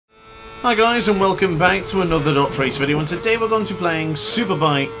Hi guys, and welcome back to another DrAce video, and today we're going to be playing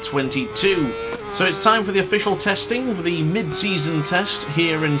Superbike 22. So it's time for the official testing, for the mid-season test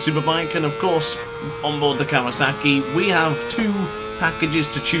here in Superbike, and of course, on board the Kawasaki, we have two packages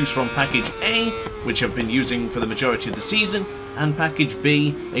to choose from. Package A, which I've been using for the majority of the season, and Package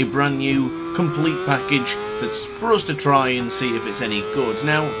B, a brand new, complete package that's for us to try and see if it's any good.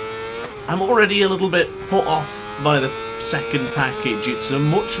 Now, I'm already a little bit put off by the second package. It's a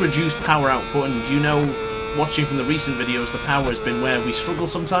much reduced power output, and you know, watching from the recent videos, the power has been where we struggle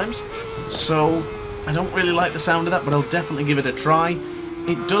sometimes. So I don't really like the sound of that, but I'll definitely give it a try.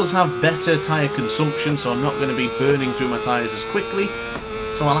 It does have better tyre consumption, so I'm not going to be burning through my tyres as quickly.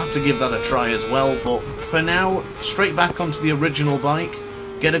 So I'll have to give that a try as well. But for now, straight back onto the original bike,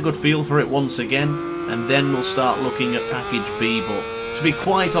 get a good feel for it once again, and then we'll start looking at Package B. But to be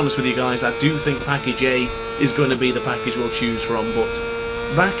quite honest with you guys, I do think Package A is going to be the package we'll choose from. But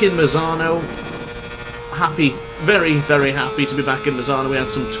back in Misano, happy, very, very happy to be back in Misano. We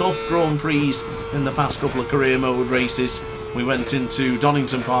had some tough Grand Prix in the past couple of career mode races. We went into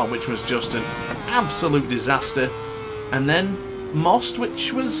Donington Park, which was just an absolute disaster. And then Most,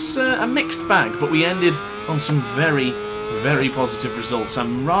 which was a mixed bag, but we ended on some very, very positive results.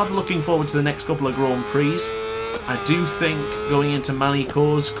 I'm rather looking forward to the next couple of Grand Prix. I do think going into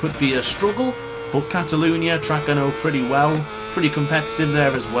Manicours could be a struggle, but Catalunya, track I know pretty well, pretty competitive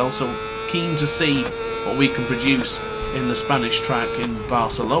there as well, so keen to see what we can produce in the Spanish track in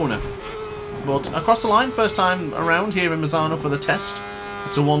Barcelona. But across the line, first time around here in Misano for the test,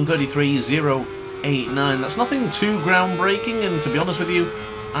 it's a 1:33.089. That's nothing too groundbreaking, and to be honest with you,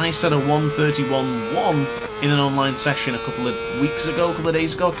 I said a 1:31.1 in an online session a couple of weeks ago, a couple of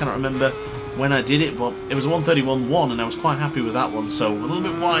days ago. I cannot remember when I did it, but it was a 1:31.1 and I was quite happy with that one. So a little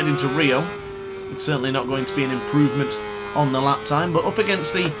bit wide into Rio. It's certainly not going to be an improvement on the lap time, but up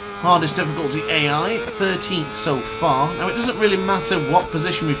against the hardest difficulty AI, 13th so far. Now it doesn't really matter what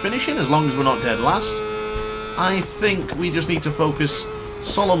position we finish in as long as we're not dead last. I think we just need to focus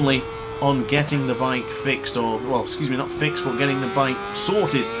solemnly on getting the bike fixed, or, well, excuse me, not fixed, but getting the bike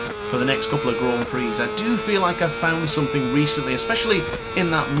sorted for the next couple of Grand Prix. I do feel like I found something recently, especially in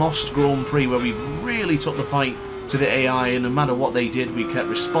that Most Grand Prix, where we really took the fight to the AI, and no matter what they did, we kept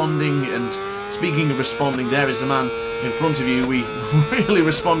responding. And speaking of responding, there is a man in front of you we really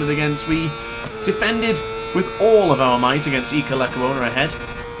responded against. We defended with all of our might against Ika Lekona ahead,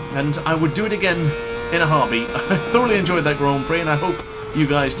 and I would do it again in a heartbeat. I thoroughly enjoyed that Grand Prix, and I hope you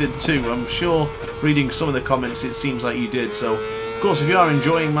guys did too. I'm sure reading some of the comments it seems like you did. So of course, if you are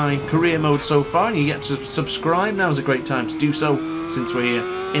enjoying my career mode so far and you get to subscribe, now is a great time to do so, since we're here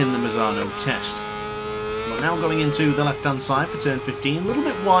in the Misano test. We're now going into the left hand side for turn 15, a little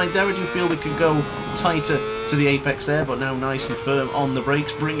bit wide there. I do feel we could go tighter to the apex there, but now nice and firm on the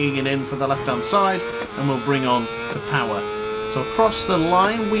brakes, bringing it in for the left hand side, and we'll bring on the power. So across the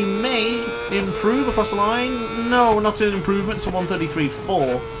line, we may improve across the line. No, not an improvement, it's a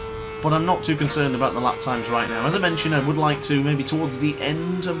 1:33.4, but I'm not too concerned about the lap times right now. As I mentioned, I would like to, maybe towards the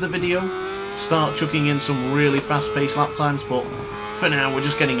end of the video, start chucking in some really fast-paced lap times, but for now, we're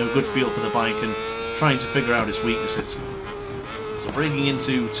just getting a good feel for the bike and trying to figure out its weaknesses. So breaking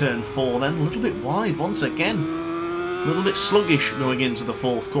into turn 4 then, a little bit wide once again. A little bit sluggish going into the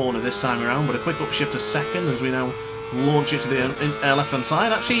fourth corner this time around, but a quick upshift to second as we now launch it to the left hand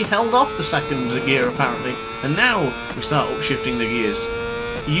side. Actually held off the second gear apparently, and now we start upshifting the gears.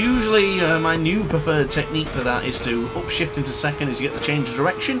 Usually my new preferred technique for that is to upshift into second as you get the change of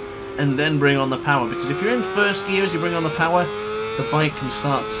direction, and then bring on the power, because if you're in first gear as you bring on the power, the bike can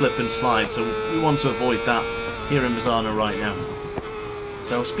start to slip and slide, so we want to avoid that here in Misano right now.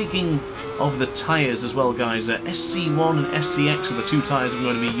 So speaking of the tyres as well, guys, SC1 and SCX are the two tyres I'm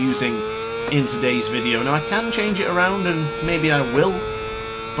going to be using in today's video. Now I can change it around, and maybe I will,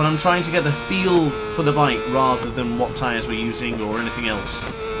 but I'm trying to get the feel for the bike rather than what tyres we're using or anything else.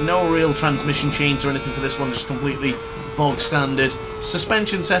 No real transmission change or anything for this one, just completely bog standard.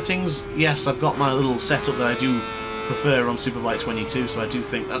 Suspension settings, yes, I've got my little setup that I do prefer on Superbike 22, so I do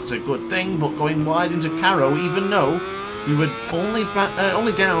think that's a good thing. But going wide into Caro, even though we were only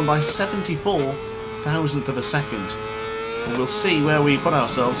down by 74,000th of a second. And we'll see where we put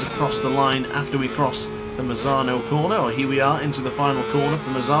ourselves across the line after we cross the Misano corner. Or here we are into the final corner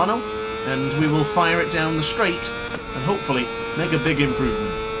for Misano, and we will fire it down the straight and hopefully make a big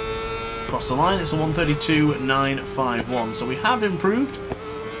improvement. Across the line, it's a 1:32.951, so we have improved.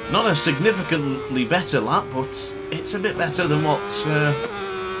 Not a significantly better lap, but it's a bit better than what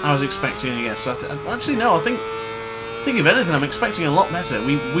I was expecting, I guess. So actually, no, I think if anything, I'm expecting a lot better.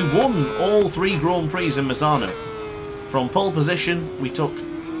 We won all 3 Grand Prix in Misano. From pole position, we took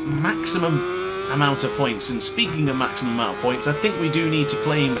maximum amount of points. And speaking of maximum amount of points, I think we do need to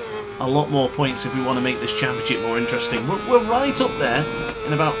claim a lot more points if we want to make this championship more interesting. We're right up there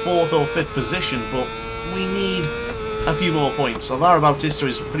in about 4th or 5th position, but we need a few more points. Alvaro Bautista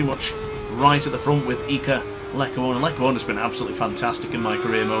is pretty much right at the front with Iker Lecuona. Lecuona has been absolutely fantastic in my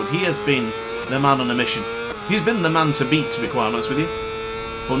career mode. He has been the man on a mission. He's been the man to beat, to be quite honest with you.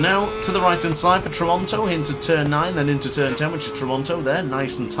 But now to the right hand side for Toronto, into turn 9, then into turn 10, which is Toronto there,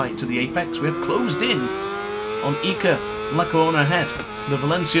 nice and tight to the apex. We have closed in on Iker Lecuona ahead. The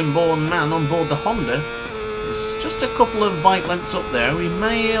Valencian-born man on board the Honda is just a couple of bike lengths up there. We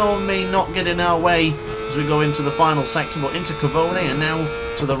may or may not get in our way as we go into the final sector, but into Cavone, and now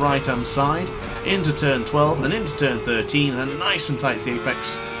to the right hand side, into turn 12, then into turn 13, and then nice and tight to the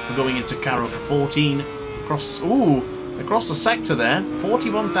apex for going into Caro for 14. Across the sector there,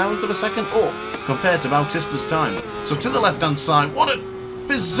 41,000 of a second up compared to Bautista's time. So to the left hand side, what a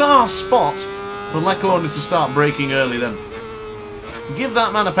bizarre spot for Lecuona to start braking early then. Give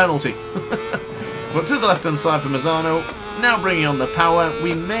that man a penalty. But to the left hand side for Misano, now bringing on the power.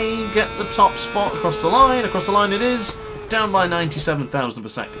 We may get the top spot across the line. Across the line it is, down by 97,000 of a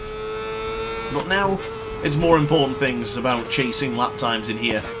second. But now it's more important things about chasing lap times in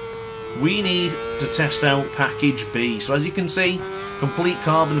here. We need to test out package B. So as you can see, complete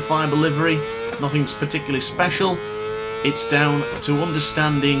carbon fibre livery, nothing's particularly special. It's down to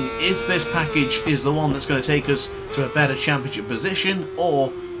understanding if this package is the one that's going to take us to a better championship position,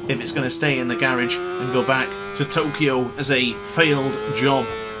 or if it's going to stay in the garage and go back to Tokyo as a failed job.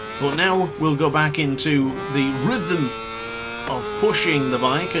 But now we'll go back into the rhythm of pushing the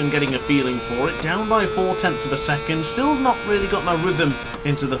bike and getting a feeling for it. Down by 0.4 of a second, still not really got my rhythm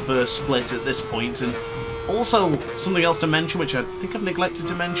into the first split at this point. And also something else to mention, which I think I've neglected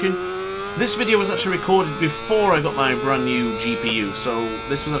to mention, this video was actually recorded before I got my brand new GPU, so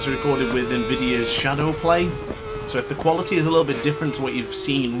this was actually recorded with NVIDIA's Shadow Play. So if the quality is a little bit different to what you've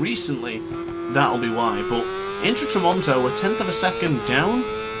seen recently, that'll be why. But into Toronto, 1/10 of a second down,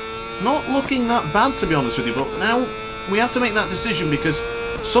 not looking that bad to be honest with you, but now we have to make that decision because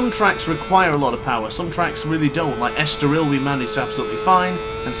some tracks require a lot of power, some tracks really don't. Like Estoril we managed absolutely fine,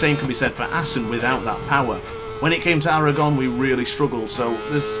 and same can be said for Assen without that power. When it came to Aragon we really struggled, so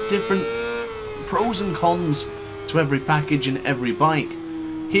there's different pros and cons to every package and every bike.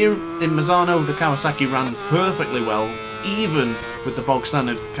 Here in Misano the Kawasaki ran perfectly well, even with the bog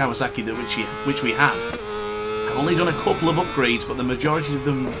standard Kawasaki which we had. I've only done a couple of upgrades, but the majority of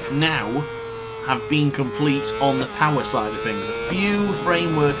them now have been complete on the power side of things. A few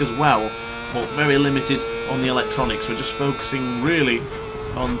framework as well, but very limited on the electronics. We're just focusing really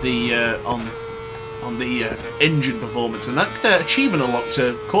on the engine performance, and that achievement unlocked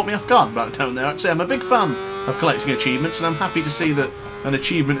caught me off guard back down there. Actually, I'm a big fan of collecting achievements, and I'm happy to see that an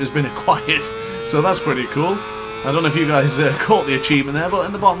achievement has been acquired, so that's pretty cool. I don't know if you guys caught the achievement there, but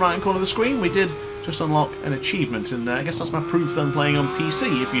in the bottom right hand corner of the screen we did just unlock an achievement, and I guess that's my proof that I'm playing on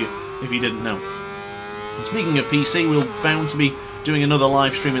PC if you didn't know. And speaking of PC, we're bound to be doing another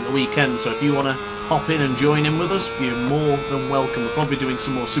live stream at the weekend, so if you want to hop in and join in with us, you're more than welcome. We're probably doing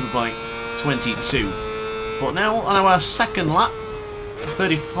some more Superbike 22. But now on our second lap,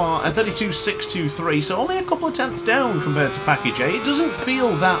 32.623, so only a couple of tenths down compared to package A. It doesn't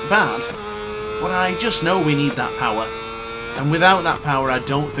feel that bad, but I just know we need that power. And without that power, I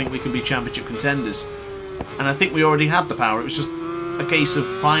don't think we can be championship contenders. And I think we already had the power. It was just a case of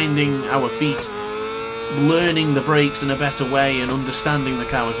finding our feet, learning the brakes in a better way, and understanding the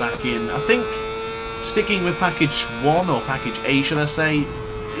Kawasaki. And I think sticking with package 1, or package A should I say,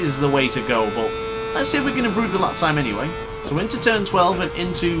 is the way to go. But let's see if we can improve the lap time anyway. So into turn 12 and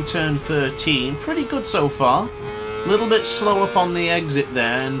into turn 13, pretty good so far. A little bit slow up on the exit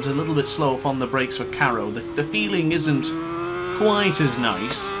there, and a little bit slow up on the brakes for Caro. The feeling isn't quite as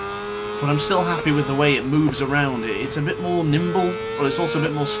nice, but I'm still happy with the way it moves around. It's a bit more nimble, but it's also a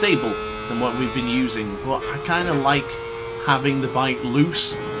bit more stable than what we've been using. But I kind of like having the bike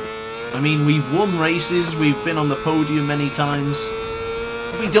loose. I mean, we've won races, we've been on the podium many times.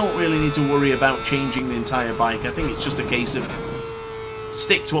 We don't really need to worry about changing the entire bike. I think it's just a case of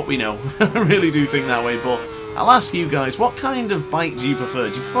stick to what we know. I really do think that way, but I'll ask you guys, what kind of bike do you prefer?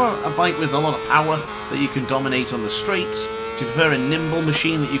 Do you prefer a bike with a lot of power that you can dominate on the straights? Do you prefer a nimble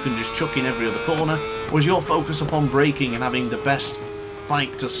machine that you can just chuck in every other corner? Or is your focus upon braking and having the best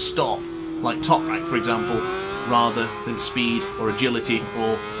bike to stop, like Toprak for example, rather than speed or agility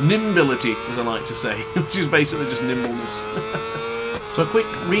or nimbility, as I like to say, which is basically just nimbleness. So a quick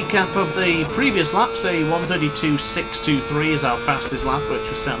recap of the previous laps, a 132.623 is our fastest lap, which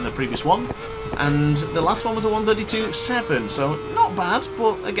was set in the previous one, and the last one was a 132.7, so not not bad,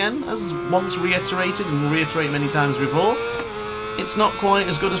 but again, as once reiterated and reiterate many times before, it's not quite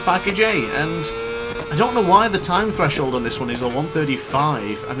as good as Package A, and I don't know why the time threshold on this one is a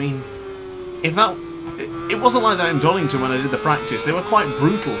 1:35. I mean, if that... It wasn't like that in Donington when I did the practice. They were quite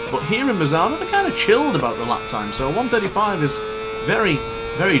brutal, but here in Misano they're kind of chilled about the lap time, so 1:35 is very,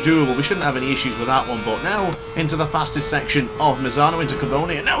 very doable. We shouldn't have any issues with that one. But now into the fastest section of Misano, into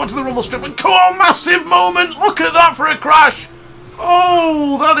Cavoni, and now onto the rumble strip, and come on, massive moment! Look at that for a crash!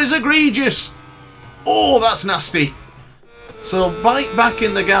 Oh, that is egregious! Oh, that's nasty. So, bike back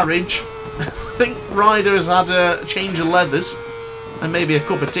in the garage. I think Ryder has had a change of leathers and maybe a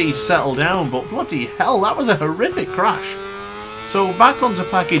cup of tea to settle down, but bloody hell, that was a horrific crash. So back onto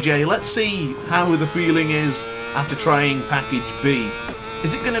Package A, let's see how the feeling is after trying Package B.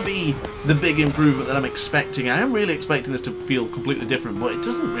 Is it going to be the big improvement that I'm expecting? I am really expecting this to feel completely different, but it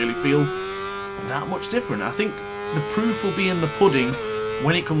doesn't really feel that much different. I think the proof will be in the pudding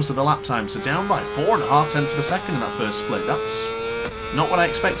when it comes to the lap time. So down by 4.5 tenths of a second in that first split. That's not what I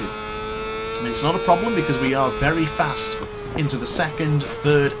expected. I mean, it's not a problem because we are very fast into the second,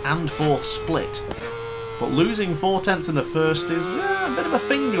 third and fourth split. But losing 4 tenths in the first is a bit of a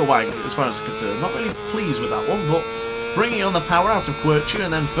finger wag as far as I'm concerned. Not really pleased with that one, but bringing on the power out of Quirchu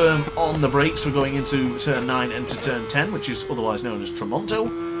and then firm on the brakes for going into turn 9 and to turn 10, which is otherwise known as Tramonto,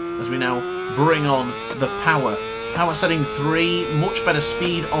 as we now bring on the power. Power setting 3, much better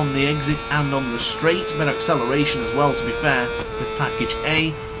speed on the exit and on the straight, better acceleration as well, to be fair, with Package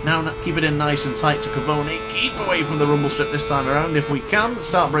A. Now keep it in nice and tight to Cavoni, keep away from the rumble strip this time around if we can,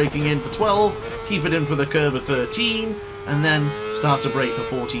 start braking in for 12, keep it in for the curb of 13, and then start to brake for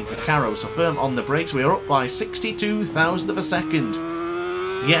 14 for Caro. So firm on the brakes, we are up by 62,000 of a second.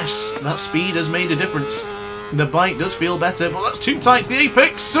 Yes, that speed has made a difference. The bike does feel better, but that's too tight to the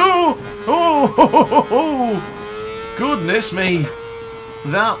apex. Oh, goodness me.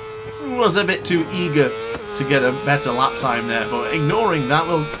 That was a bit too eager to get a better lap time there, but ignoring that,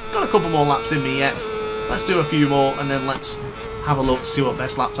 we've got a couple more laps in me yet. Let's do a few more and then let's have a look to see what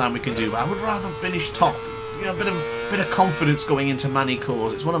best lap time we can do. I would rather finish top. You know, a bit of confidence going into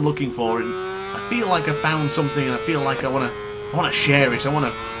Manicours. It's what I'm looking for, and I feel like I found something, and I feel like I want to share it. I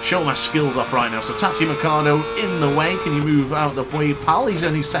want to show my skills off right now. So Tati Mercado in the way. Can you move out the way, pal? He's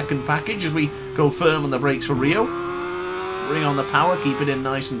in his second package as we go firm on the brakes for Rio. Bring on the power, keep it in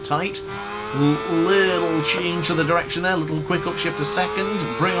nice and tight. Little change to the direction there, little quick upshift a second.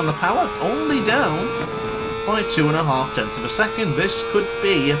 Bring on the power, only down by 2.5 tenths of a second. This could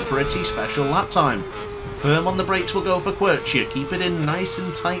be a pretty special lap time. Firm on the brakes will go for Quirchia. Keep it in nice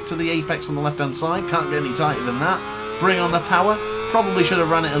and tight to the apex on the left hand side. Can't get any tighter than that. Bring on the power. Probably should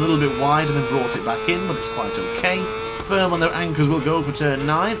have ran it a little bit wide and then brought it back in, but it's quite okay. Firm on the anchors will go for turn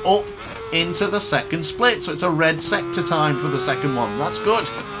 9. Up into the second split. So it's a red sector time for the second one. That's good.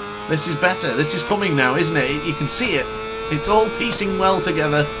 This is better. This is coming now, isn't it? You can see it. It's all piecing well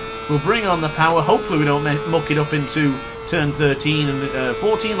together. We'll bring on the power. Hopefully we don't muck it up into turn 13 and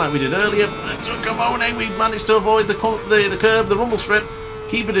 14 like we did earlier. To Cavone, we managed to avoid the curb, the rumble strip.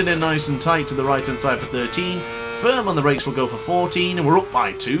 Keeping it in nice and tight to the right hand side for 13. Firm on the brakes will go for 14, and we're up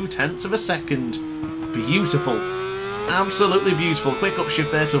by 2 tenths of a second. Beautiful. Absolutely beautiful. Quick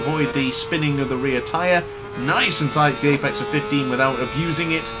upshift there to avoid the spinning of the rear tyre. Nice and tight to the apex of 15 without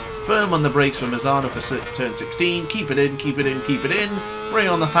abusing it. Firm on the brakes for Misano for turn 16. Keep it in, keep it in, keep it in. Bring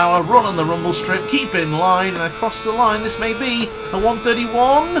on the power, run on the rumble strip, keep in line, and across the line this may be a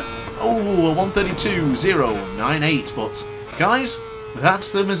 131. Oh, a 132.098. But, guys,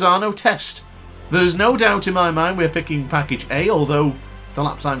 that's the Misano test. There's no doubt in my mind we're picking Package A, although the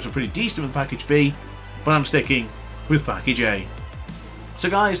lap times were pretty decent with Package B, but I'm sticking with Package A. So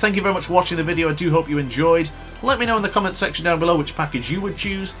guys, thank you very much for watching the video. I do hope you enjoyed. Let me know in the comment section down below which package you would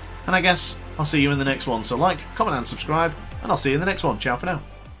choose, and I guess I'll see you in the next one. So like, comment and subscribe, and I'll see you in the next one. Ciao for now.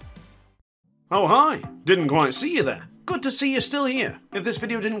 Oh hi, didn't quite see you there. Good to see you're still here. If this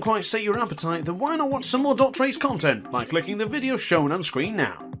video didn't quite sate your appetite, then why not watch some more DrAce content by clicking the video shown on screen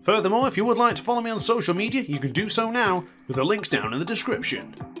now. Furthermore, if you would like to follow me on social media, you can do so now with the links down in the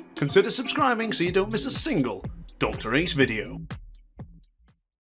description. Consider subscribing so you don't miss a single DrAce video.